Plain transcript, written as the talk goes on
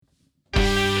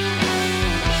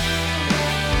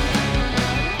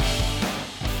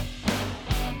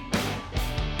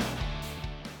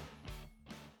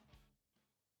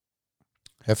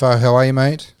Hefo, how are you,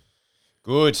 mate?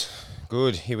 Good,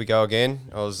 good. Here we go again.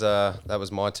 That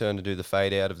was my turn to do the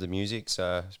fade out of the music, so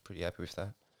I was pretty happy with that.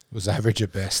 It was average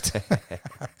at best.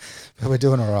 But we're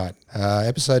doing all right.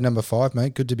 Episode number 5,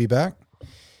 mate. Good to be back.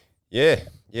 Yeah,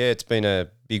 yeah. It's been a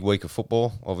big week of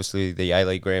football. Obviously, the A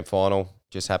League Grand Final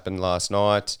just happened last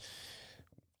night.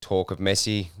 Talk of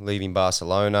Messi leaving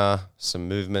Barcelona, some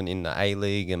movement in the A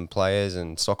League and players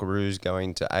and Socceroos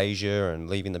going to Asia and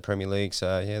leaving the Premier League.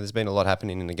 So yeah, there's been a lot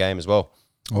happening in the game as well.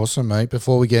 Awesome, mate.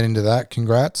 Before we get into that,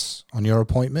 congrats on your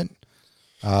appointment.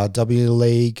 W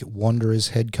League Wanderers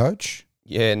head coach.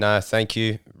 Yeah, no, thank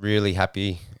you. Really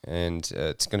happy, and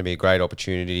it's going to be a great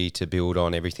opportunity to build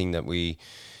on everything that we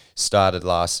started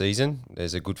last season.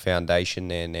 There's a good foundation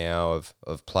there now of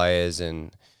players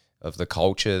and of the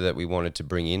culture that we wanted to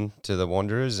bring in to the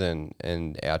Wanderers and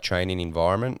our training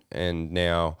environment. And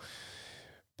now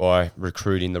by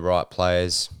recruiting the right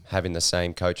players, having the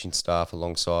same coaching staff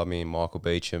alongside me, and Michael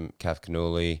Beecham, Kath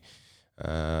Canuli,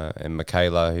 and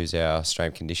Michaela, who's our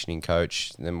strength conditioning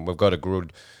coach, then we've got a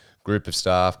good group of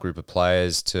staff, group of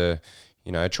players to,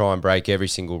 try and break every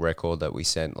single record that we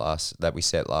set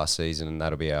last season, and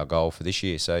that'll be our goal for this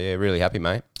year. So yeah, really happy,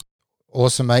 mate.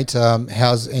 Awesome, mate.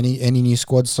 How's any new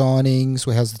squad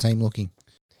signings? How's the team looking?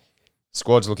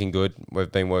 Squad's looking good. We've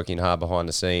been working hard behind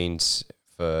the scenes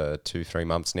for 2-3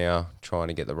 months now, trying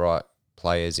to get the right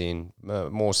players in.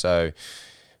 More so,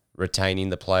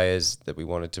 retaining the players that we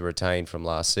wanted to retain from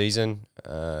last season,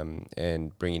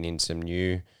 and bringing in some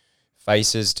new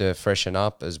faces to freshen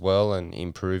up as well and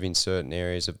improve in certain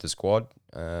areas of the squad.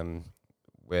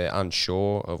 We're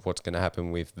unsure of what's going to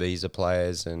happen with visa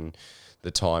players and the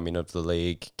timing of the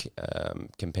league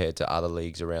compared to other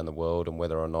leagues around the world, and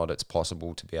whether or not it's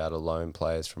possible to be able to loan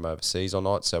players from overseas or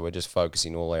not. So we're just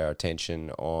focusing all our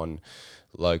attention on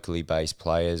locally based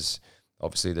players.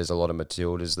 Obviously, there's a lot of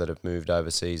Matildas that have moved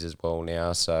overseas as well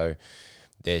now, so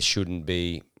there shouldn't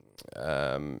be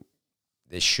too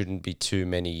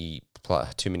many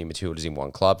Matildas in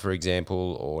one club, for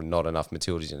example, or not enough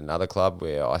Matildas in another club,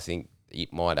 where I think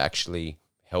it might actually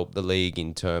help the league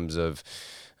in terms of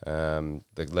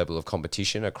the level of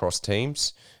competition across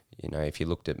teams. If you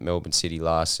looked at Melbourne City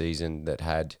last season, that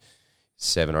had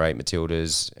 7 or 8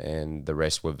 Matildas and the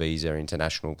rest were visa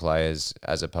international players,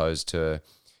 as opposed to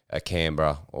a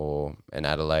Canberra or an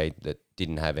Adelaide that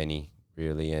didn't have any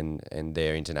really, and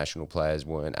their international players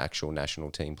weren't actual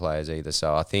national team players either.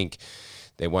 So I think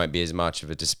there won't be as much of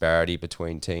a disparity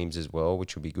between teams as well,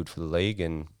 which will be good for the league.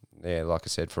 And yeah, like I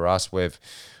said, for us, we're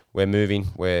moving.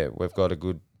 We've got a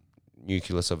good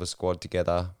nucleus of a squad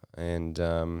together, and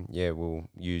we'll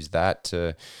use that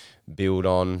to build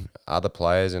on other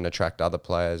players and attract other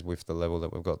players with the level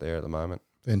that we've got there at the moment.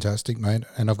 Fantastic, mate.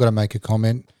 And I've got to make a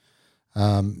comment.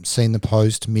 Seen the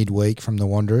post midweek from the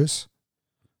Wanderers.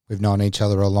 We've known each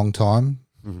other a long time.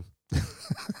 Mm-hmm.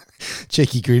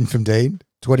 Cheeky grin from Dean.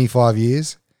 25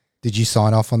 years. Did you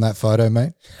sign off on that photo,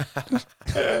 mate?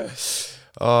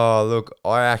 Oh, look,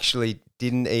 I actually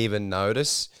didn't even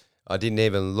notice. I didn't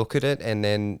even look at it, and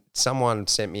then someone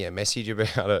sent me a message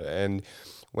about it, and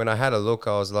when I had a look,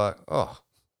 I was like, oh,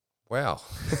 wow.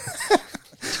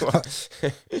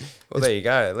 Well, there you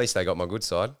go. At least they got my good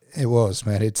side. It was,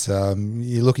 man. It's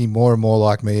you're looking more and more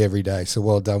like me every day, so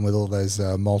well done with all those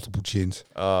multiple chins.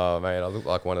 Oh, man, I look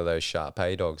like one of those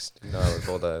Shar-Pei dogs, with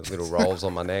all the little rolls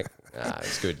on my neck.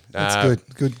 It's good. That's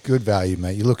good value,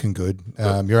 mate. You're looking good.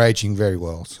 You're aging very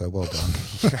well, so well done.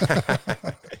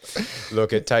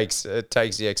 Look, it takes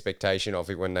the expectation off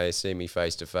it when they see me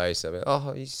face to face. I mean,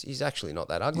 oh, he's actually not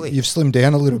that ugly. You've slimmed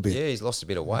down a little bit. Yeah, he's lost a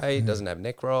bit of weight. Doesn't have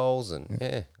neck rolls,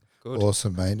 and good.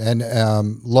 Awesome, mate. And a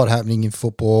lot happening in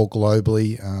football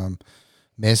globally.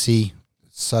 Messi,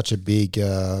 such a big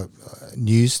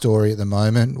news story at the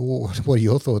moment. What are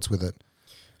your thoughts with it?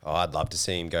 Oh, I'd love to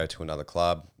see him go to another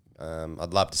club.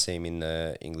 I'd love to see him in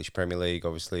the English Premier League.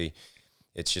 Obviously,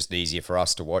 it's just easier for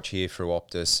us to watch here through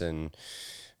Optus, and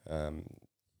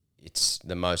it's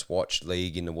the most watched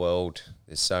league in the world.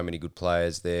 There's so many good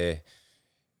players there.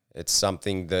 It's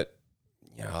something that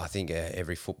I think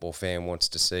every football fan wants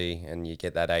to see, and you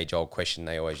get that age-old question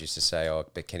they always used to say, oh,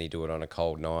 but can he do it on a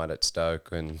cold night at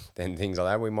Stoke, and then things like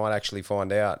that. We might actually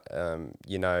find out.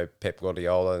 Pep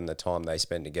Guardiola and the time they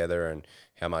spent together and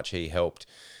how much he helped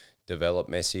develop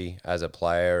Messi as a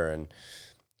player, and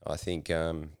I think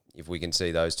if we can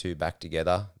see those two back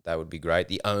together, that would be great.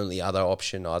 The only other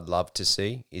option I'd love to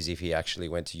see is if he actually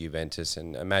went to Juventus,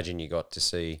 and imagine you got to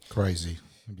see crazy.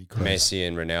 Messi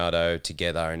and Ronaldo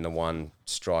together in the one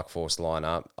strike force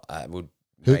lineup. It would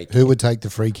Who would take the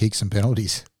free kicks and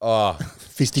penalties? Oh,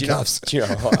 Fisticuffs.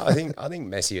 I think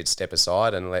Messi would step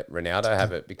aside and let Ronaldo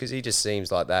have it because he just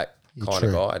seems like that kind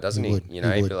of guy, doesn't he? He'd be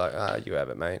like, you have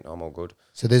it, mate. I'm all good.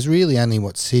 So there's really only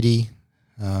City,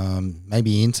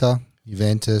 maybe Inter,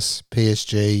 Juventus,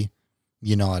 PSG,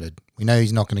 United. We know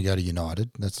he's not going to go to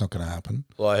United. That's not going to happen.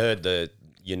 Well, I heard the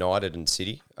United and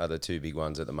City are the two big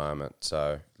ones at the moment.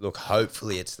 So, look,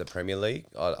 hopefully it's the Premier League.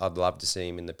 I'd love to see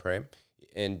him in the Prem.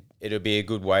 And it'll be a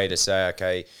good way to say,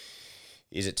 okay,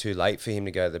 is it too late for him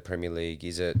to go to the Premier League?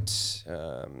 Is it,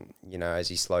 has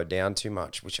he slowed down too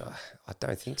much? Which I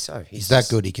don't think so. He's that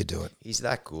good he could do it. He's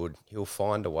that good. He'll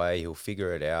find a way. He'll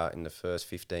figure it out in the first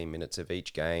 15 minutes of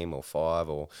each game or 5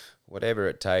 or whatever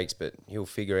it takes, but he'll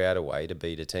figure out a way to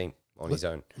beat a team on his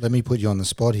own. Let me put you on the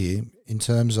spot here. In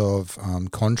terms of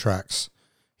contracts,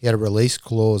 he had a release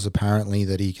clause apparently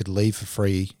that he could leave for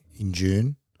free in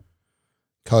June.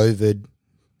 COVID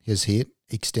has hit,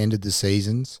 extended the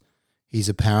seasons. He's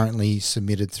apparently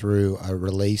submitted through a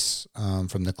release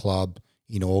from the club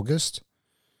in August,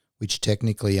 which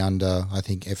technically under, I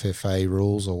think, FFA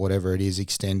rules or whatever it is,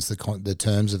 extends the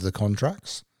terms of the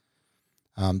contracts.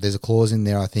 There's a clause in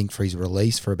there, I think, for his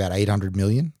release for about 800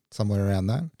 million, somewhere around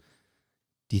that.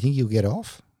 Do you think he'll get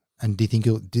off? And do you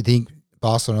think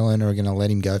Barcelona are going to let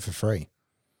him go for free?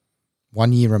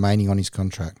 1 year remaining on his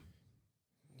contract.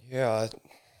 Yeah,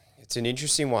 it's an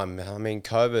interesting one. I mean,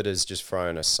 COVID has just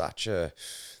thrown such a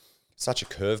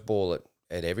curveball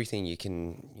at everything you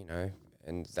can,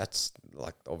 and that's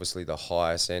like obviously the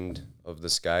highest end of the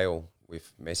scale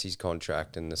with Messi's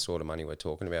contract and the sort of money we're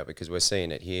talking about, because we're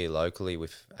seeing it here locally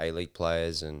with A-League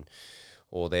players and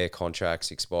all their contracts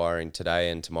expiring today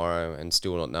and tomorrow and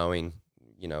still not knowing,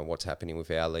 what's happening with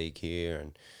our league here.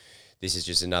 And this is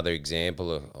just another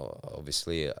example of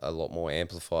obviously a lot more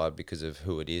amplified because of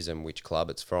who it is and which club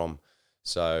it's from.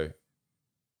 So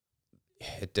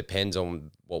it depends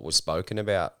on what was spoken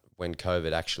about when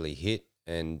COVID actually hit.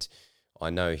 And I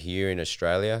know here in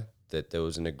Australia that there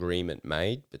was an agreement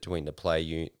made between the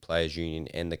Players Union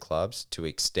and the clubs to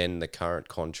extend the current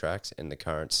contracts and the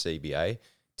current CBA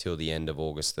till the end of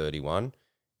August 31,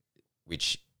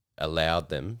 which allowed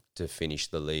them to finish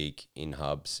the league in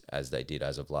hubs as they did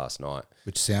as of last night.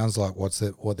 Which sounds like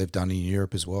what they've done in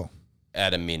Europe as well.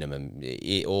 At a minimum,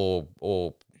 it all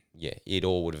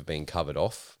would have been covered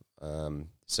off.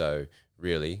 So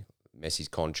really, Messi's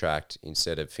contract,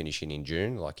 instead of finishing in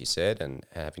June, like you said, and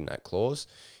having that clause,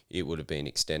 it would have been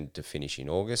extended to finish in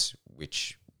August,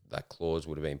 which that clause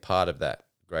would have been part of that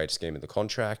great scheme of the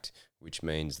contract, which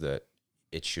means that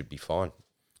it should be fine.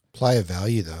 Player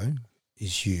value, though,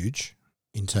 is huge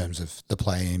in terms of the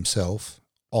player himself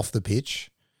off the pitch.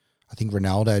 I think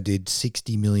Ronaldo did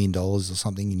 $60 million or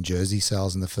something in jersey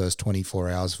sales in the first 24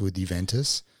 hours with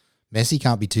Juventus. Messi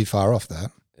can't be too far off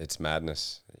that. It's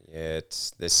madness. Yeah,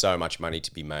 there's so much money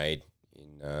to be made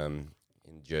in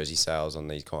jersey sales on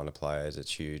these kind of players.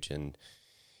 It's huge, and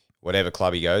whatever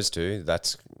club he goes to,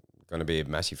 that's going to be a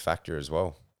massive factor as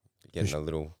well. Getting a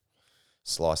little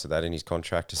slice of that in his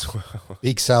contract as well.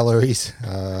 Big salaries.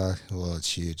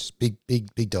 It's huge.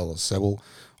 Big dollars. So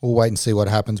we'll wait and see what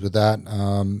happens with that.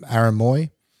 Aaron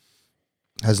Moy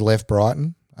has left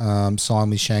Brighton, signed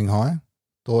with Shanghai.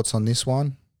 Thoughts on this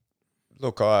one?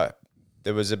 Look,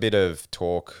 there was a bit of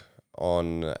talk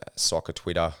on soccer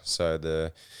Twitter. So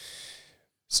the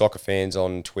soccer fans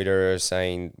on Twitter are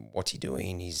saying, what's he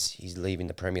doing? He's leaving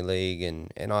the Premier League.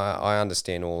 And I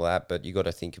understand all that, but you got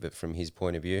to think of it from his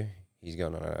point of view. He's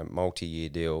gone on a multi-year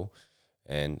deal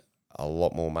and a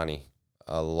lot more money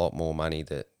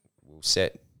that will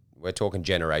set. We're talking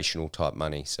generational type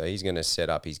money. So he's going to set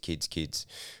up his kids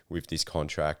with this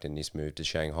contract and this move to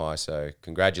Shanghai. So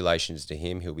congratulations to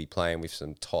him. He'll be playing with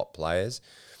some top players.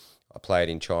 I played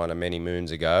in China many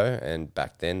moons ago, and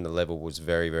back then the level was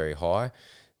very, very high.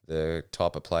 The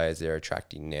type of players they're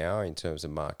attracting now in terms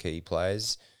of marquee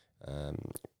players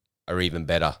are even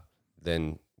better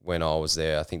than when I was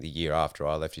there. I think the year after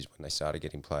I left is when they started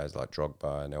getting players like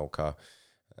Drogba and Elka.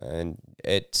 And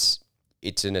it's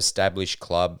an established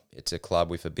club. It's a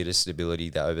club with a bit of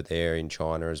stability over there in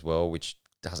China as well, which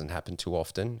doesn't happen too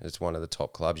often. It's one of the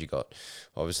top clubs. You've got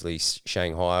obviously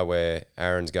Shanghai where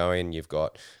Aaron's going. You've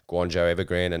got Guangzhou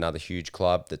Evergrande, another huge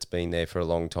club that's been there for a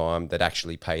long time that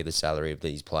actually pay the salary of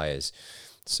these players.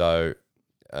 So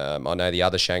I know the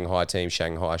other Shanghai team,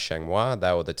 Shanghai Shenhua,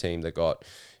 they were the team that got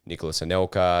Nicolas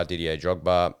Anelka, Didier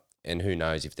Drogba, and who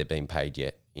knows if they've been paid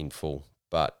yet in full.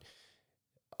 But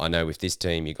I know with this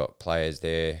team, you got players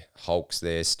there, Hulk's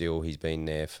there still. He's been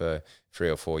there for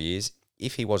 3 or 4 years.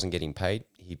 If he wasn't getting paid,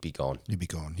 he'd be gone. He'd be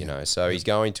gone, So he's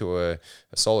going to a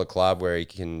solid club where he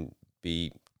can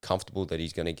be comfortable that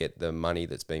he's going to get the money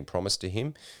that's been promised to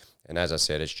him. And as I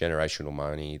said, it's generational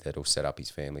money that'll set up his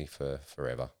family for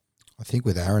forever. I think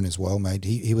with Aaron as well, mate,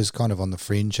 he was kind of on the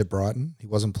fringe at Brighton. He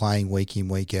wasn't playing week in,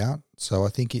 week out. So I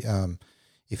think,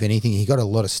 if anything, he got a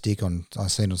lot of stick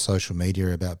I've seen on social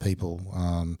media about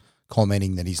people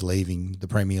commenting that he's leaving the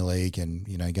Premier League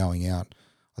and, going out.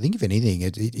 I think if anything,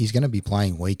 he's going to be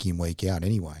playing week in, week out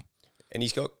anyway. And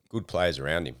he's got good players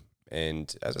around him.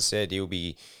 And as I said, he'll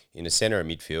be in the centre of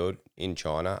midfield in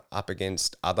China up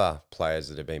against other players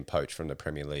that have been poached from the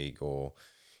Premier League or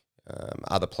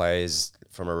other players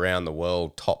from around the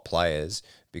world, top players,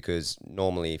 because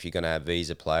normally if you're going to have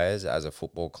visa players as a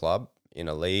football club in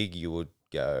a league, you would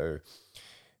go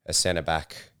a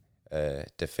centre-back, a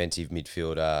defensive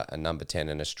midfielder, a number 10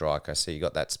 and a striker. So you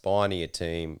got that spine of your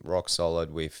team, rock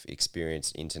solid with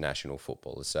experienced international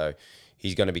footballers. So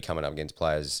he's going to be coming up against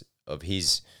players of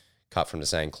his cut from the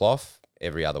same cloth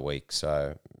every other week.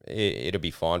 So it'll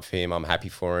be fine for him. I'm happy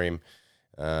for him.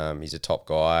 He's a top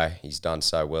guy. He's done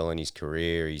so well in his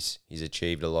career. He's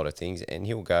achieved a lot of things, and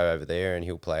he'll go over there and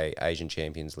he'll play Asian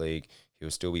Champions League.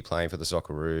 He'll still be playing for the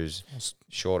Socceroos.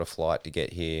 Shorter flight to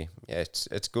get here. Yeah,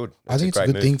 it's good. I think it's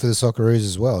a good thing for the Socceroos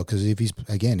as well, because if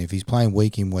he's playing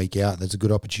week in, week out, that's a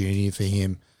good opportunity for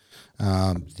him.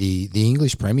 The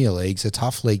English Premier League's a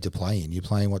tough league to play in. You're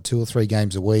playing 2 or 3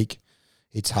 games a week.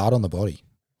 It's hard on the body,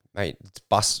 mate.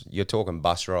 It's you're talking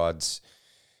bus rides.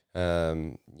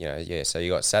 So you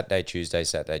got Saturday, Tuesday.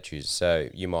 So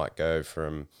you might go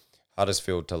from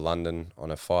Huddersfield to London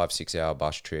on a 5-6 hour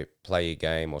bus trip, play your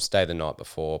game or stay the night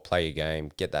before, play your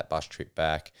game, get that bus trip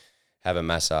back, have a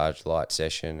massage light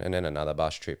session, and then another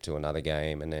bus trip to another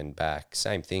game and then back.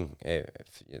 Same thing.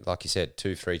 Like you said,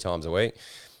 2-3 times a week.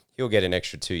 He'll get an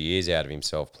extra 2 years out of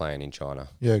himself playing in China.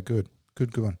 Yeah, good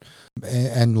one.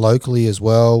 And locally as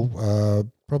well,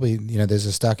 probably, there's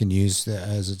a stack of news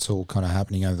as it's all kind of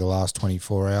happening over the last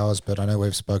 24 hours, but I know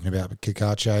we've spoken about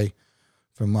Kakache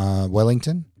from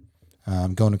Wellington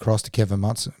going across to Kevin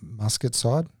Muscat's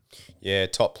side. Yeah,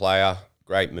 top player.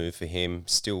 Great move for him.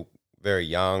 Still very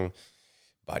young,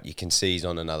 but you can see he's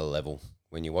on another level.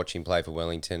 When you watch him play for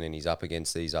Wellington and he's up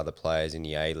against these other players in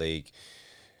the A-League,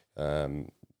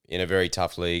 in a very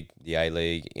tough league, the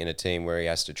A-League, in a team where he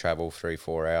has to travel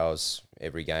 3-4 hours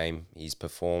every game. He's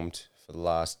performed for the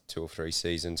last 2 or 3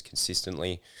 seasons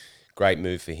consistently. Great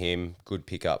move for him. Good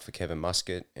pickup for Kevin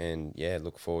Muscat. And,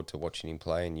 look forward to watching him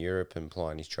play in Europe and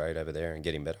plying his trade over there and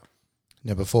getting better.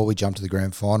 Now, before we jump to the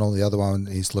grand final, the other one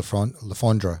is Le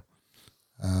Fondre.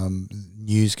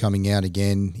 News coming out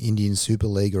again, Indian Super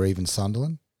League or even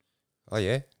Sunderland. Oh,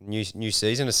 yeah. New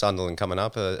season of Sunderland coming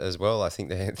up as well. I think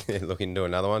they're looking to do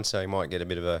another one, so he might get a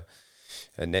bit of a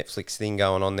Netflix thing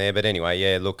going on there. But anyway,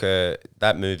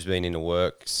 that move's been in the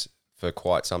works for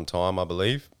quite some time, I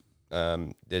believe.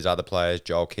 There's other players,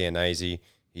 Joel Chianese,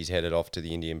 he's headed off to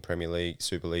the Indian Premier League,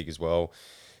 Super League as well.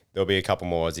 There'll be a couple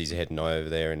more as he's heading over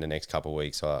there in the next couple of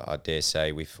weeks. I dare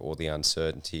say with all the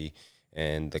uncertainty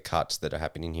and the cuts that are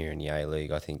happening here in the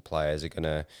A-League, I think players are going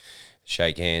to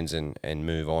shake hands and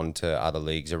move on to other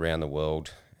leagues around the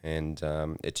world. And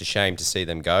it's a shame to see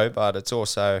them go, but it's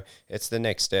the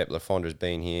next step. Le Fondre's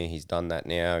been here. He's done that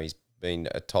now. He's been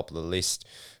at top of the list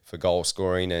for goal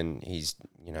scoring, and he's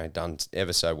done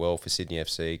ever so well for Sydney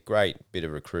FC. Great bit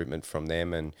of recruitment from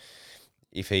them, and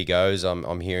if he goes,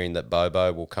 I'm hearing that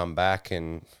Bobo will come back,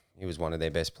 and he was one of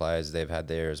their best players they've had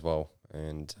there as well.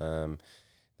 And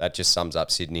that just sums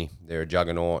up Sydney. They're a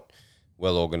juggernaut,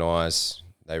 well organised.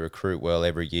 They recruit well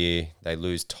every year. They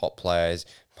lose top players,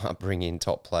 but bring in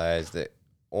top players that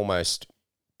almost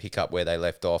pick up where they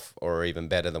left off or are even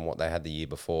better than what they had the year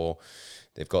before.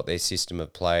 They've got their system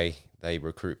of play. They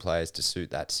recruit players to suit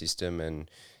that system, and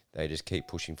they just keep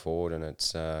pushing forward, and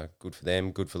it's good for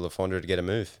them, good for Le Fondre to get a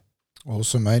move.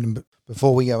 Awesome, mate. And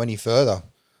before we go any further,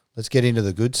 let's get into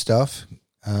the good stuff.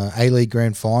 A-League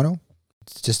Grand Final,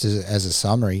 just as a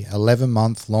summary,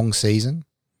 11-month long season,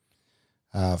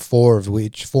 4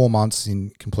 months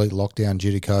in complete lockdown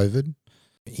due to COVID.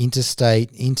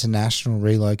 Interstate, international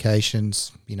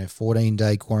relocations,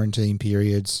 14-day quarantine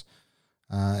periods,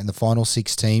 and the final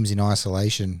 6 teams in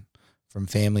isolation from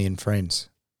family and friends.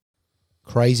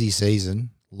 Crazy season,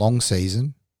 long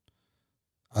season.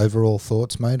 Overall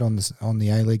thoughts, mate, on the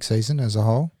A-League season as a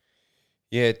whole?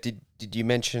 Yeah, did you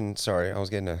mention? Sorry, I was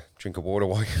getting a drink of water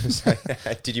while you were saying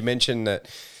that. Did you mention that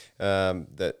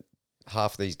that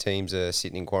half of these teams are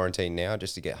sitting in quarantine now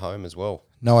just to get home as well?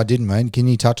 No, I didn't, mate. Can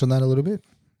you touch on that a little bit?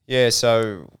 Yeah,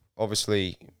 so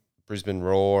obviously Brisbane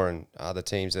Roar and other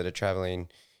teams that are travelling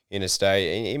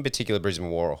interstate, in particular Brisbane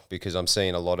Roar, because I'm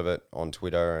seeing a lot of it on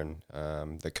Twitter,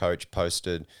 and the coach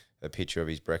posted a picture of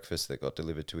his breakfast that got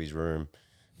delivered to his room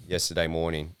yesterday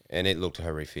morning, and it looked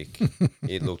horrific.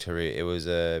 It looked horrific. It was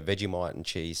a Vegemite and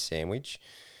cheese sandwich.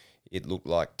 It looked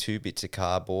like 2 bits of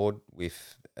cardboard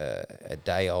with a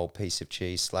day-old piece of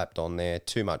cheese slapped on there.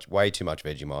 Way too much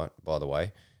Vegemite, by the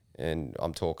way. And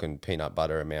I'm talking peanut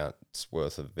butter amounts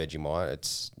worth of Vegemite.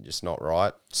 It's just not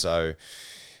right. So,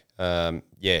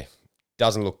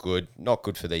 doesn't look good. Not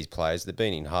good for these players. They've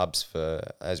been in hubs for,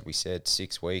 as we said,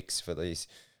 6 weeks for these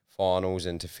finals,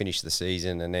 and to finish the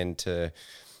season and then to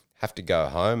have to go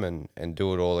home and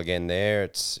do it all again there.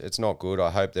 It's not good.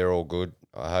 I hope they're all good.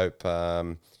 I hope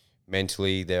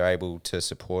mentally they're able to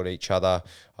support each other.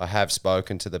 I have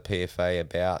spoken to the PFA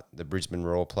about the Brisbane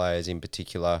Roar players in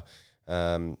particular,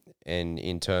 and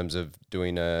in terms of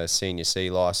doing a Senior C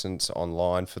licence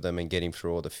online for them and getting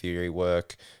through all the theory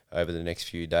work over the next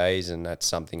few days. And that's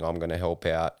something I'm going to help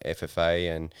out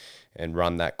FFA and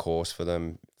run that course for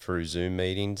them through Zoom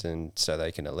meetings, and so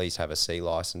they can at least have a C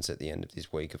licence at the end of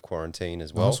this week of quarantine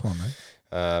as well. Nice one,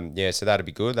 mate. So that'd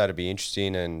be good. That'd be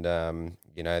interesting. And,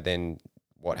 then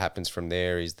what happens from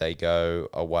there is they go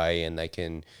away and they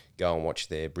can go and watch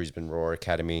their Brisbane Roar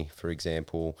Academy, for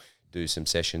example, do some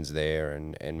sessions there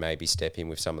and maybe step in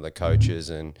with some of the coaches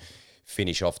and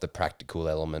finish off the practical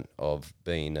element of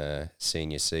being a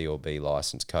Senior C or B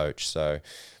licensed coach. So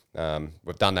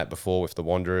we've done that before with the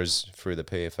Wanderers through the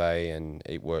PFA, and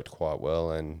it worked quite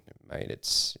well. And mate,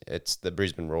 it's the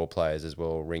Brisbane Roar players as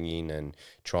well ringing and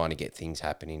trying to get things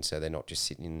happening, so they're not just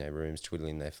sitting in their rooms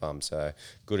twiddling their thumbs. So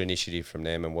good initiative from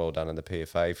them, and well done in the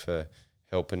PFA for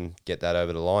helping get that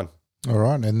over the line. All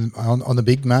right, and on the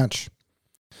big match,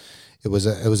 it was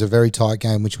a very tight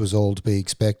game, which was all to be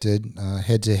expected.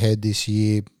 Head to head this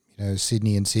year,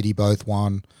 Sydney and City both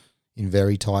won in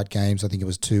very tight games. I think it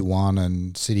was 2-1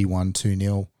 and City won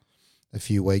 2-0 a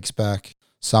few weeks back.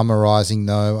 Summarising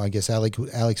though, I guess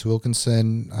Alex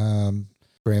Wilkinson marked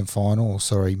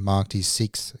his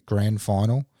 6th grand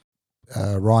final.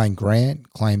 Ryan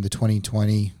Grant claimed the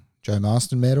 2020 Joe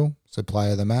Marston medal, so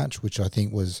player of the match, which I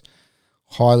think was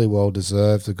highly well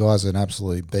deserved. The guy's an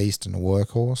absolute beast and a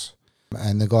workhorse.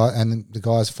 And the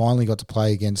guys finally got to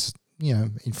play against,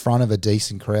 in front of a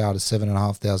decent crowd of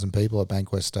 7,500 people at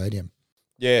Bankwest Stadium.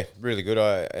 Yeah, really good.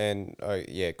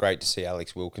 Great to see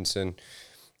Alex Wilkinson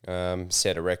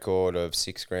set a record of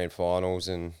 6 grand finals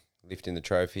and lifting the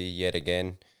trophy yet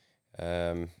again.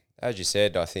 As you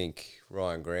said, I think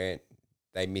Ryan Grant,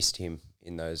 they missed him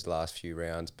in those last few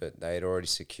rounds, but they had already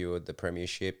secured the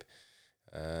premiership.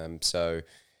 So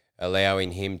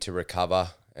allowing him to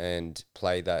recover and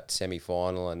play that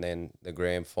semi-final and then the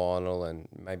grand final, and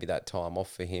maybe that time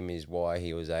off for him is why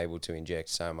he was able to inject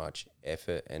so much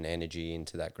effort and energy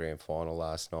into that grand final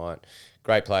last night.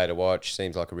 Great player to watch.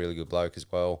 Seems like a really good bloke as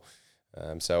well.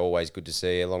 So always good to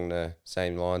see, along the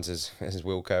same lines as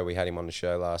Wilco. We had him on the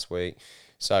show last week.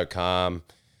 So calm,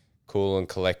 cool and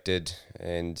collected,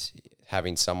 and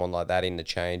having someone like that in the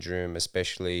change room,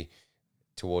 especially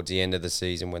towards the end of the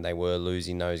season when they were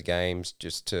losing those games,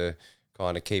 just to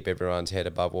kind of keep everyone's head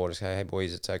above water. Say, hey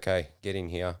boys, it's okay. Get in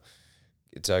here.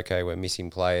 It's okay. We're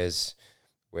missing players.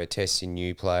 We're testing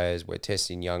new players. We're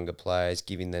testing younger players,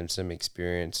 giving them some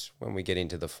experience. When we get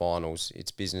into the finals, it's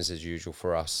business as usual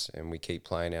for us, and we keep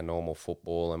playing our normal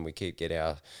football, and we keep getting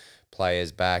our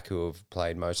players back who have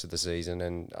played most of the season.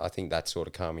 And I think that sort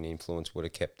of calming influence would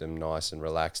have kept them nice and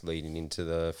relaxed leading into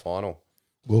the final.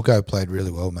 Wilco played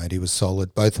really well, mate. He was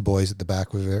solid. Both the boys at the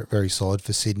back were very, very solid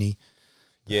for Sydney.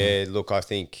 Yeah, look, I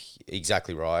think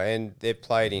exactly right. And they've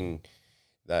played in,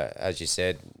 as you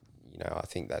said, I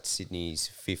think that's Sydney's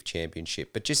 5th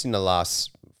championship. But just in the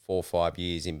last 4 or 5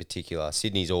 years in particular,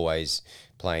 Sydney's always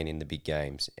playing in the big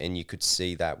games. And you could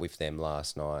see that with them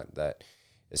last night, that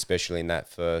especially in that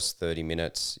first 30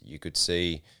 minutes, you could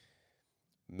see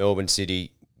Melbourne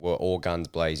City were all guns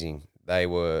blazing.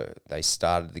 They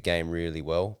started the game really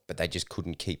well, but they just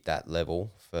couldn't keep that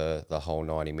level for the whole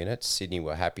 90 minutes. Sydney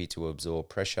were happy to absorb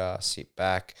pressure, sit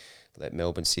back, let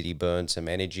Melbourne City burn some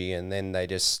energy, and then they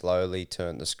just slowly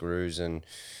turned the screws, and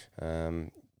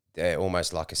they're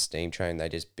almost like a steam train. They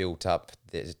just built up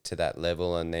to that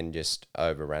level and then just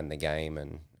overran the game,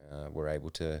 and were able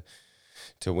to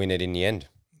win it in the end.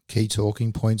 Key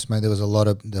talking points, mate. There was a lot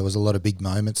of big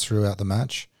moments throughout the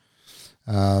match.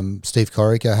 Steve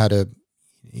Corica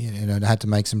had to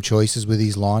make some choices with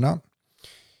his lineup.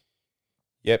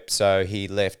 Yep. So he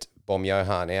left Bom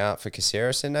Johan out for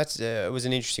Caceres, and it was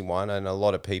an interesting one. And a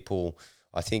lot of people,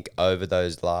 I think, over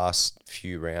those last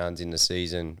few rounds in the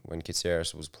season, when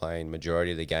Caceres was playing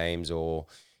majority of the games, or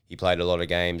he played a lot of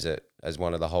games as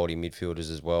one of the holding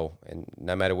midfielders as well. And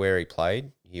no matter where he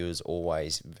played, he was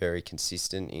always very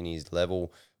consistent in his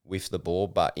level, with the ball,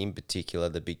 but in particular,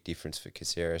 the big difference for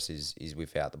Caceres is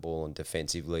without the ball and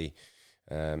defensively.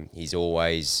 He's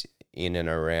always in and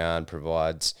around,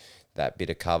 provides that bit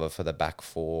of cover for the back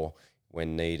four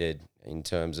when needed. In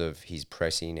terms of his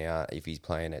pressing out, if he's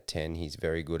playing at 10, he's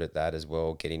very good at that as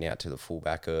well, getting out to the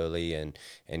fullback early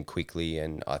and quickly.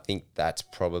 And I think that's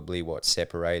probably what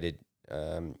separated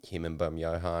him and Bum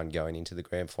Johan going into the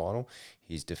grand final,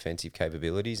 his defensive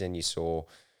capabilities. And you saw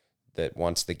that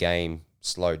once the game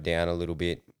slowed down a little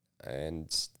bit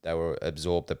and they were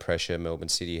absorbed the pressure Melbourne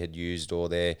City had used all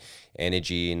their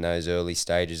energy in those early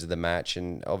stages of the match,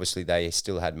 and obviously they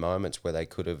still had moments where they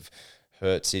could have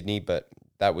hurt Sydney, but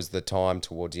that was the time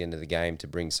towards the end of the game to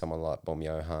bring someone like Bom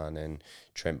Johan and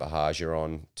Trent Bahagia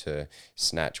on to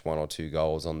snatch 1 or 2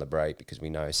 goals on the break, because we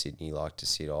know Sydney like to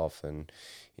sit off and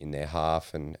in their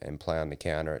half and play on the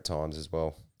counter at times as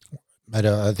well. Mate,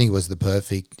 I think it was the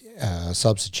perfect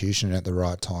substitution at the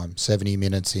right time. 70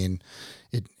 minutes in,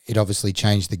 it obviously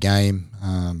changed the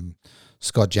game.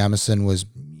 Scott Jamieson was,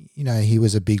 he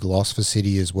was a big loss for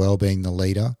City as well, being the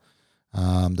leader.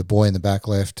 The boy in the back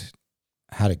left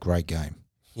had a great game.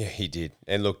 Yeah, he did.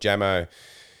 And look, Jamo,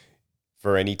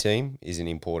 for any team, is an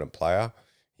important player.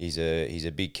 He's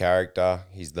a big character.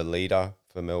 He's the leader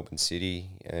for Melbourne City,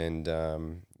 and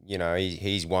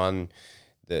he's one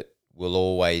that will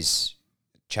always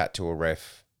chat to a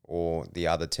ref or the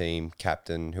other team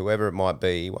captain, whoever it might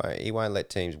be. He won't let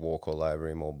teams walk all over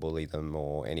him or bully them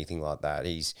or anything like that.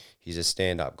 He's a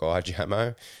stand-up guy,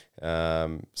 Jamo.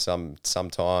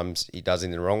 Sometimes he does it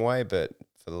in the wrong way, but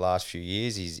for the last few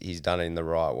years, he's done it in the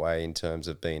right way in terms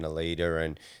of being a leader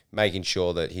and making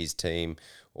sure that his team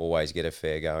always get a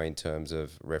fair go in terms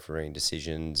of refereeing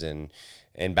decisions and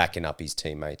backing up his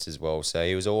teammates as well. So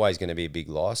he was always going to be a big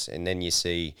loss. And then you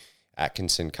see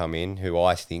Atkinson come in, who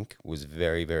I think was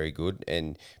very, very good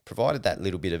and provided that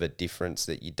little bit of a difference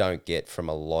that you don't get from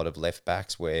a lot of left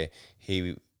backs, where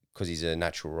because he's a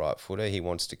natural right footer, he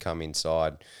wants to come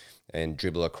inside and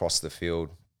dribble across the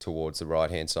field towards the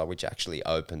right-hand side, which actually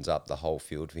opens up the whole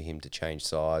field for him to change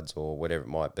sides or whatever it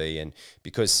might be. And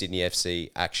because Sydney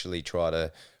FC actually try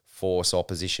to force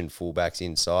opposition fullbacks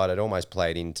inside, it almost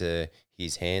played into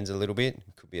his hands a little bit.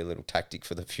 It could be a little tactic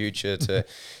for the future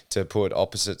to put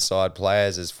opposite side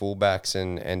players as fullbacks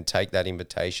and take that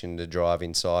invitation to drive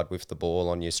inside with the ball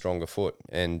on your stronger foot.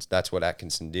 And that's what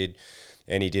Atkinson did,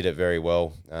 and he did it very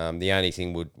well. The only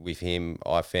thing with him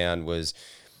I found was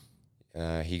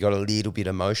he got a little bit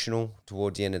emotional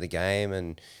towards the end of the game,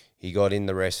 and he got in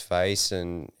the ref's face,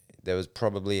 and there was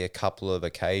probably a couple of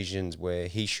occasions where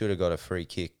he should have got a free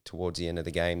kick towards the end of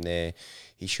the game there.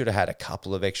 He should have had a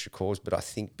couple of extra calls, but I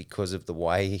think because of the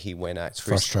way he went at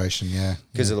frustration,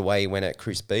 because of the way he went at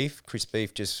Chris Beef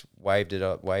just waved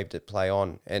it play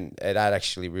on, and it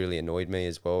actually really annoyed me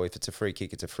as well. If it's a free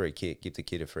kick, it's a free kick. Give the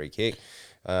kid a free kick.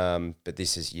 But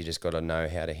you just got to know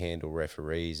how to handle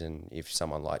referees, and if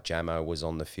someone like Jamo was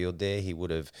on the field there, he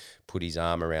would have put his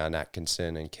arm around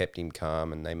Atkinson and kept him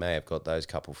calm, and they may have got those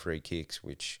couple free kicks,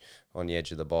 which on the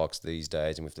edge of the box these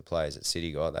days, and with the players that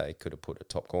City got, they could have put a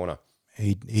top corner.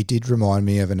 He did remind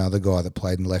me of another guy that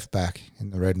played in left back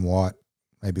in the red and white,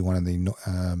 maybe one of the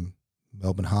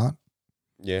Melbourne Heart.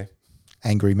 Yeah.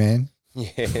 Angry man.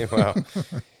 Yeah, well,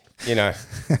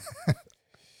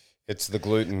 it's the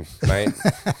gluten, mate.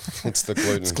 It's the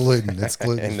gluten. It's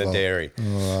gluten. And the dairy.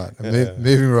 All right.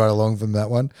 Moving right along from that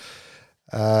one.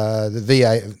 The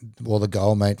VA, or the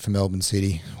goal, mate, for Melbourne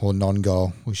City, or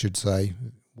non-goal, we should say.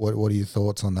 What are your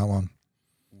thoughts on that one?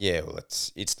 Yeah, well,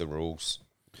 it's the rules.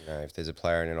 If there's a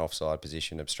player in an offside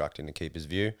position obstructing the keeper's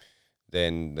view,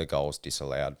 then the goal's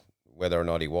disallowed. Whether or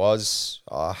not he was,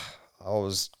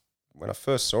 when I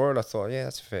first saw it, I thought, yeah,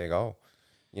 that's a fair goal.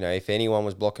 If anyone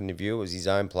was blocking the view, it was his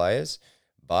own players,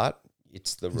 but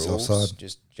it's the rules. Offside.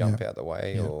 Just jump out the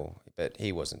way. But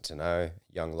he wasn't to know.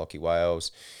 Young Lockie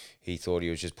Wales, he thought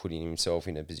he was just putting himself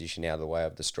in a position out of the way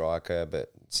of the striker,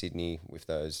 but Sydney, with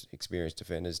those experienced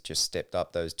defenders, just stepped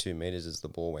up those 2 metres as the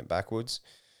ball went backwards.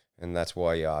 And that's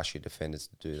why you ask your defenders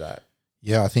to do that.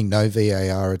 Yeah, I think no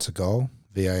VAR, it's a goal.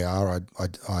 VAR,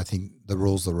 I think the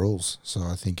rules. So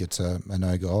I think it's a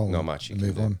no goal. Not much you can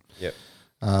move do. on. Yep.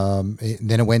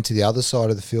 Then it went to the other side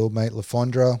of the field, mate.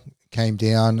 Lafondra came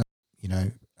down.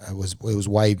 It was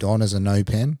waved on as a no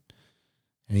pen.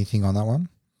 Anything on that one?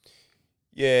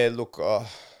 Yeah, look,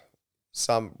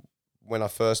 when I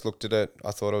first looked at it, I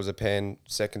thought it was a pen.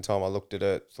 Second time I looked at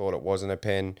it, thought it wasn't a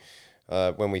pen.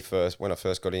 When I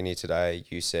first got in here today,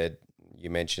 you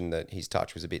mentioned that his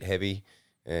touch was a bit heavy,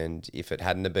 and if it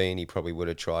hadn't have been, he probably would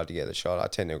have tried to get the shot. I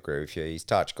tend to agree with you. His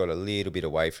touch got a little bit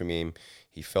away from him.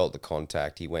 He felt the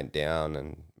contact. He went down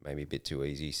and maybe a bit too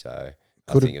easy. So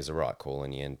I think it was the right call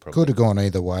in the end. Probably could have gone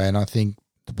either way, and I think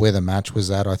where the match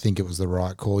was at, I think it was the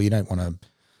right call. You don't want to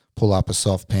pull up a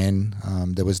soft pen.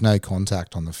 There was no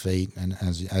contact on the feet, and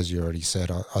as you already said,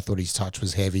 I thought his touch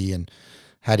was heavy, and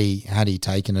had he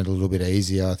taken it a little bit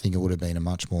easier, I think it would have been a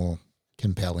much more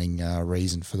compelling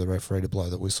reason for the referee to blow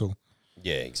the whistle.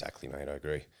 Yeah, exactly, mate. I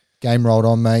agree. Game rolled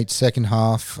on, mate. Second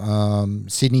half,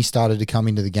 Sydney started to come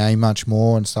into the game much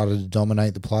more and started to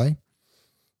dominate the play.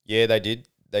 Yeah, they did.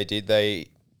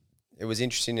 It was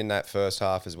interesting in that first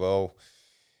half as well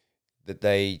that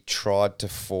they tried to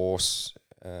force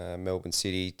Melbourne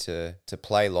City to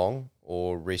play long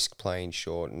or risk playing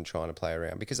short and trying to play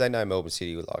around, because they know Melbourne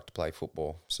City would like to play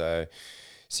football. So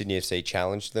Sydney FC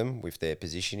challenged them with their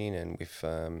positioning and with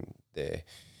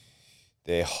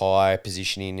their high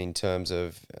positioning in terms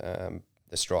of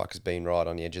the strikers being right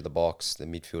on the edge of the box, the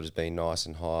midfielders being nice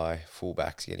and high,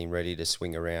 fullbacks getting ready to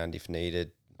swing around if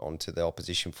needed onto the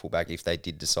opposition fullback if they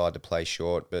did decide to play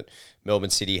short. But Melbourne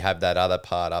City have that other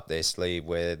part up their sleeve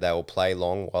where they will play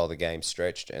long while the game's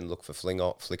stretched and look for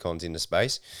flick-ons into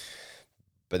space.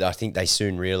 But I think they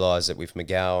soon realised that with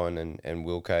McGowan and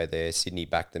Wilco there, Sydney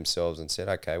backed themselves and said,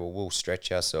 okay, well, we'll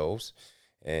stretch ourselves.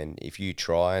 And if you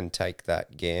try and take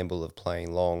that gamble of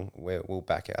playing long, we'll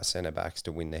back our centre-backs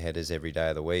to win the headers every day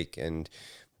of the week. And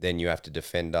then you have to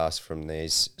defend us from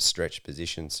these stretched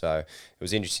positions. So it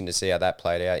was interesting to see how that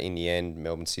played out. In the end,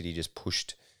 Melbourne City just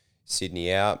pushed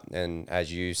Sydney out. And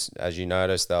as you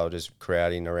noticed, they were just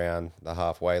crowding around the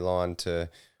halfway line to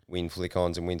win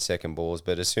flick-ons and win second balls.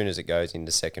 But as soon as it goes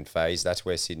into second phase, that's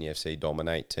where Sydney FC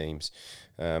dominate teams.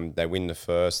 They win the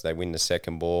first, they win the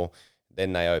second ball,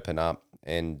 then they open up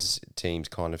and teams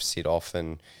kind of sit off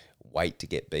and wait to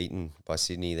get beaten by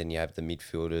Sydney. Then you have the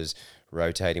midfielders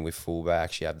rotating with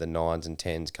fullbacks. You have the 9s and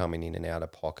 10s coming in and out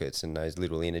of pockets and those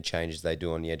little interchanges they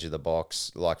do on the edge of the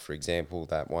box, like, for example,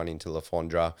 that one into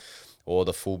Lafondra, or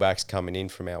the fullbacks coming in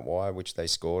from out wide, which they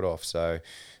scored off. So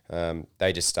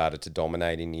they just started to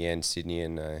dominate in the end, Sydney,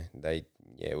 and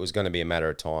it was going to be a matter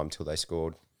of time till they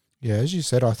scored. Yeah, as you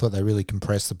said, I thought they really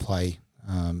compressed the play,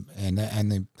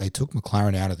 and they took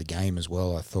McLaren out of the game as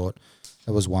well. I thought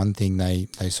that was one thing. They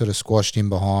sort of squashed him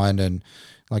behind, and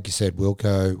like you said,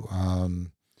 Wilco,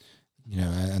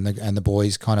 and the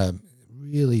boys kind of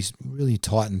really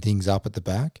tightened things up at the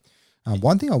back.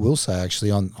 One thing I will say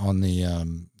actually on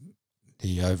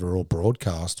the overall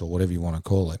broadcast, or whatever you want to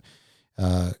call it,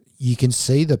 you can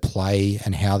see the play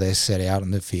and how they're set out in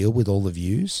the field with all the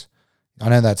views. I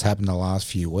know that's happened the last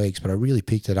few weeks, but I really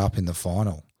picked it up in the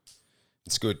final.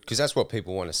 It's good because that's what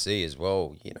people want to see as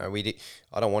well. You know,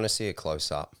 I don't want to see a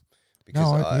close up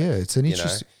because it's an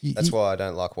interesting. That's why I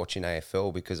don't like watching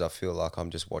AFL, because I feel like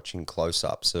I'm just watching close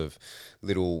ups of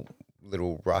little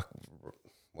ruck.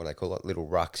 What do they call it? Little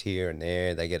rucks here and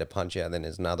there. They get a punch out, then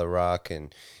there's another ruck,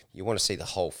 and you want to see the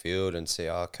whole field and see,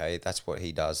 okay, that's what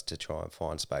he does to try and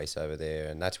find space over there,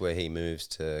 and that's where he moves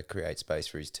to create space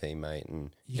for his teammate.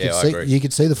 And I agree. You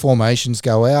could see the formations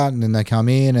go out, and then they come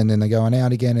in, and then they're going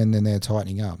out again, and then they're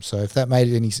tightening up. So if that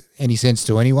made any sense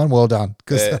to anyone, well done.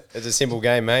 It's a simple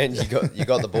game, mate. You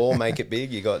got the ball, make it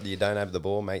big. You don't have the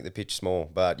ball, make the pitch small.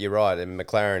 But you're right, and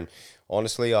McLaren.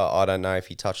 Honestly, I don't know if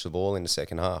he touched the ball in the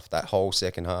second half, that whole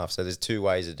second half. So there's two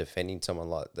ways of defending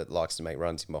someone that likes to make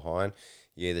runs in behind.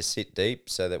 You either sit deep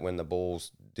so that when the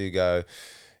balls do go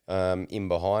in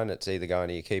behind, it's either going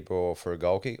to your keeper or for a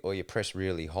goal kick, or you press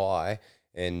really high,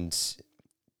 and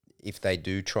if they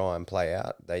do try and play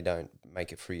out, they don't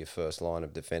make it through your first line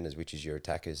of defenders, which is your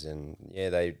attackers. And,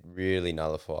 they really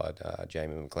nullified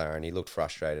Jamie McLaren. He looked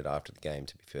frustrated after the game,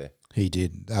 to be fair. He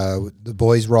did. The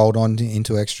boys rolled on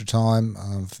into extra time.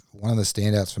 One of the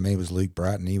standouts for me was Luke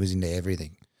Bratton. He was into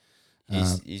everything.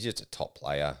 He's just a top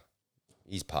player.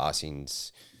 His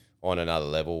passing's on another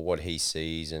level, what he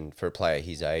sees, and for a player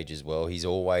his age as well, he's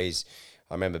always...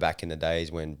 I remember back in the days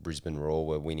when Brisbane Roar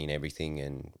were winning everything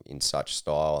and in such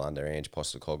style under Ange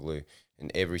Postecoglou,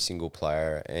 and every single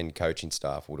player and coaching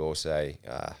staff would all say,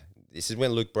 this is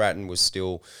when Luke Bratton was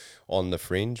still on the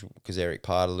fringe, because Eric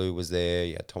Partaloo was there,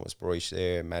 you had Thomas Broich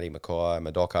there, Matty Mackay,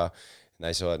 Madoka, and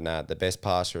they said, the best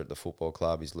passer at the football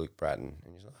club is Luke Bratton.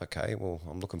 And he's like, okay, well,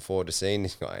 I'm looking forward to seeing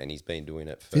this guy, and he's been doing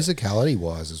it for...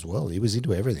 Physicality-wise as well, he was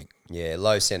into everything. Yeah,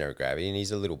 low centre of gravity, and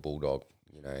he's a little bulldog.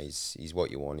 He's what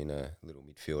you want in a little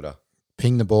midfielder.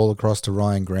 Ping the ball across to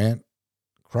Ryan Grant.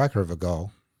 Cracker of a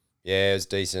goal. Yeah, it was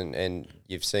decent. And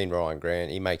you've seen Ryan Grant.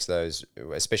 He makes those,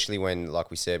 especially when, like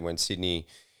we said, when Sydney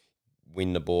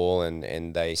win the ball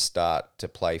and they start to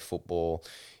play football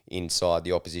inside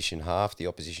the opposition half, the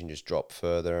opposition just drop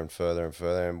further and further and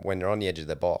further. And when they're on the edge of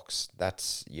the box,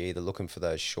 you're either looking for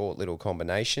those short little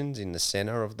combinations in the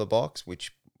centre of the box,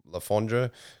 which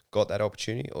Lafondra got that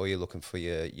opportunity, or you're looking for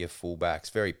your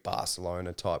fullbacks. Very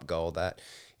Barcelona type goal, that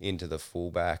into the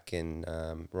fullback, and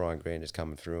Ryan Grant is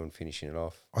coming through and finishing it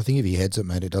off. I think if he heads it,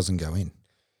 mate, it doesn't go in.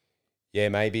 Yeah,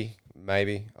 maybe.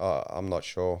 I'm not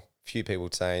sure. Few people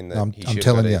saying that I'm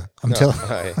telling you. Oh,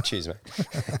 yeah, cheers, mate.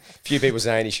 Few people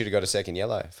saying he should have got a second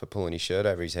yellow for pulling his shirt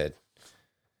over his head.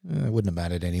 It wouldn't have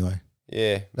mattered anyway.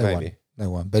 Yeah, maybe. They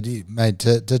won. But, mate,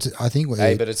 I think...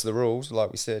 Hey, but it's the rules.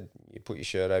 Like we said, you put your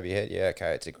shirt over your head. Yeah,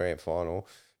 okay, it's a grand final.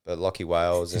 But Lachie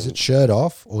Wales... Is it shirt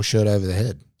off or shirt over the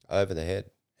head? Over the head.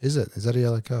 Is it? Is that a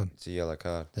yellow card? It's a yellow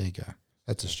card. There you go.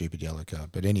 That's a stupid yellow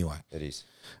card. But anyway. It is.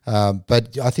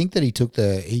 But I think that he took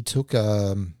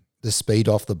the speed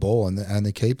off the ball, and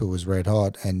the keeper was red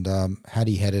hot. And had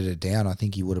he headed it down, I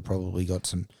think he would have probably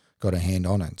got a hand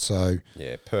on it. So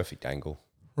yeah, perfect angle.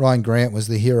 Ryan Grant was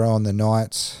the hero on the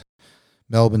night.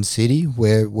 Melbourne City,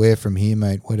 where from here,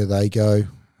 mate? Where do they go?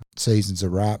 Season's a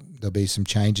wrap. There'll be some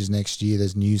changes next year.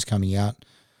 There's news coming out.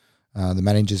 The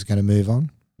manager's going to move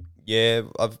on. Yeah,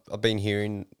 I've been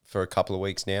hearing for a couple of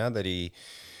weeks now that he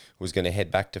was going to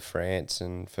head back to France,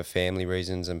 and for family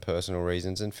reasons and personal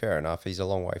reasons, and fair enough. He's a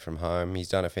long way from home. He's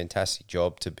done a fantastic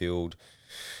job to build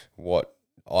what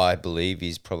I believe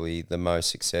is probably the most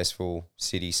successful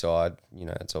City side. You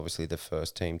know, it's obviously the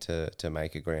first team to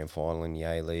make a grand final in the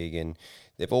A-League, and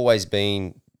they've always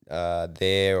been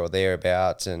there or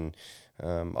thereabouts, and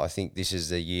I think this is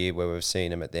the year where we've seen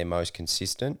them at their most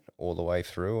consistent all the way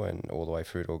through, and all the way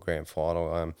through to a grand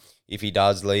final. If he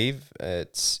does leave,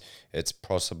 it's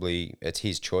possibly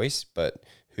his choice, but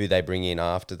who they bring in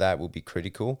after that will be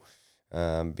critical.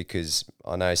 Because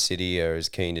I know City are as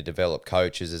keen to develop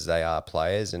coaches as they are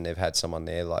players, and they've had someone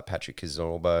there like Patrick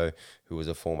Cazorbo, who was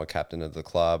a former captain of the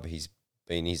club. He's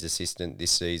been his assistant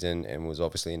this season and was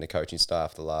obviously in the coaching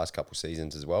staff the last couple of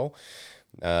seasons as well.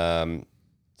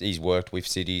 He's worked with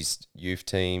City's youth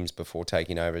teams before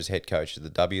taking over as head coach of the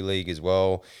W League as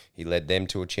well. He led them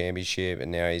to a championship,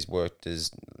 and now he's worked as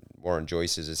Warren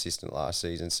Joyce's assistant last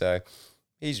season. So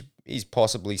he's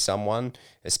possibly someone,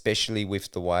 especially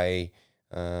with the way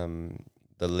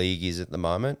the league is at the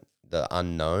moment, the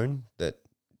unknown that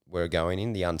we're going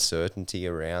in, the uncertainty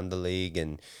around the league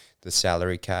and the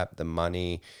salary cap, the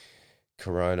money,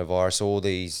 coronavirus, all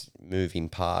these moving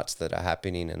parts that are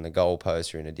happening, and the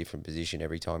goalposts are in a different position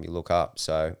every time you look up.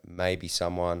 So maybe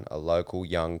someone, a local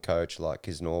young coach like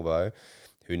Cazorbo,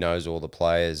 who knows all the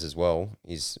players as well,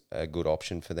 is a good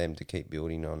option for them to keep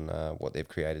building on what they've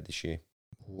created this year.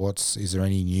 Is there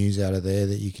any news out of there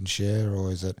that you can share,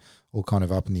 or is it all kind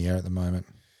of up in the air at the moment?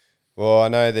 Well, I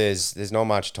know there's not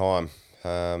much time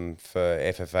for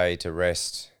FFA to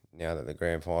rest now that the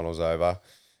grand final's over.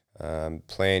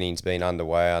 Planning's been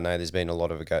underway. I know there's been a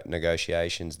lot of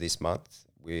negotiations this month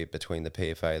between the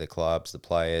PFA, the clubs, the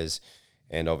players,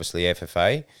 and obviously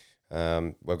FFA.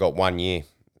 We've got 1 year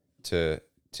to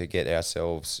get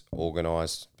ourselves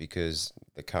organised, because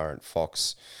the current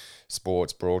Fox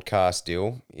Sports broadcast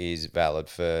deal is valid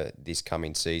for this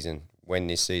coming season. When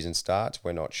this season starts,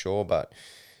 we're not sure, but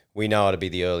we know it'll be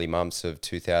the early months of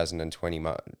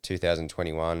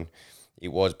 2021. It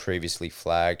was previously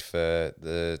flagged for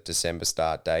the December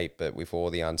start date, but with all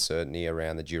the uncertainty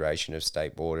around the duration of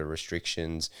state border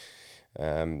restrictions,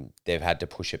 they've had to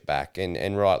push it back,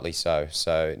 and rightly so.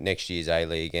 So next year's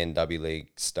A-League and W League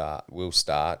will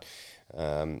start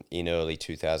in early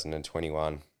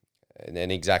 2021.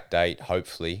 An exact date,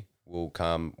 hopefully, will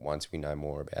come once we know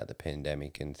more about the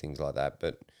pandemic and things like that.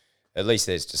 But at least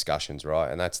there's discussions, right?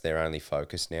 And that's their only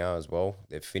focus now as well.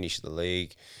 They've finished the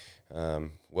league.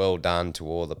 Well done to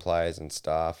all the players and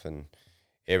staff and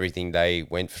everything they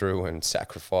went through and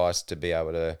sacrificed to be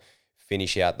able to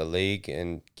finish out the league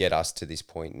and get us to this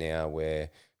point now where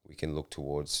we can look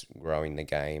towards growing the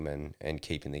game and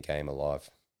keeping the game alive.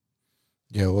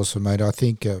 Yeah, awesome, mate. I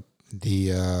think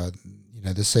the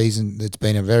season, it's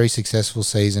been a very successful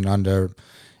season under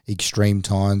extreme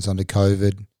times, under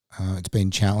COVID. It's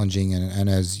been challenging, and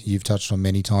as you've touched on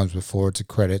many times before, it's a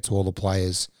credit to all the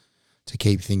players to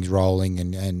keep things rolling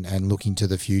and looking to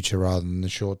the future rather than the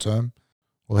short term.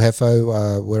 Well,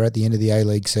 Hefo, we're at the end of the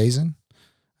A-League season.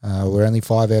 We're only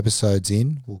 5 episodes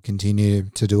in. We'll continue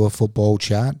to do a football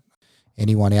chat.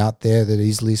 Anyone out there that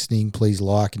is listening, please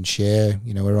like and share.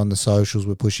 You know, we're on the socials.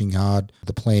 We're pushing hard.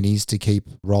 The plan is to keep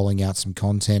rolling out some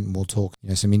content, and we'll talk,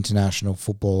 some international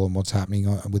football and what's happening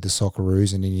with the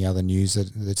Socceroos and any other news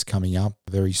that's coming up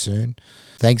very soon.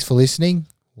 Thanks for listening.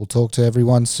 We'll talk to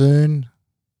everyone soon.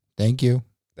 Thank you.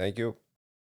 Thank you.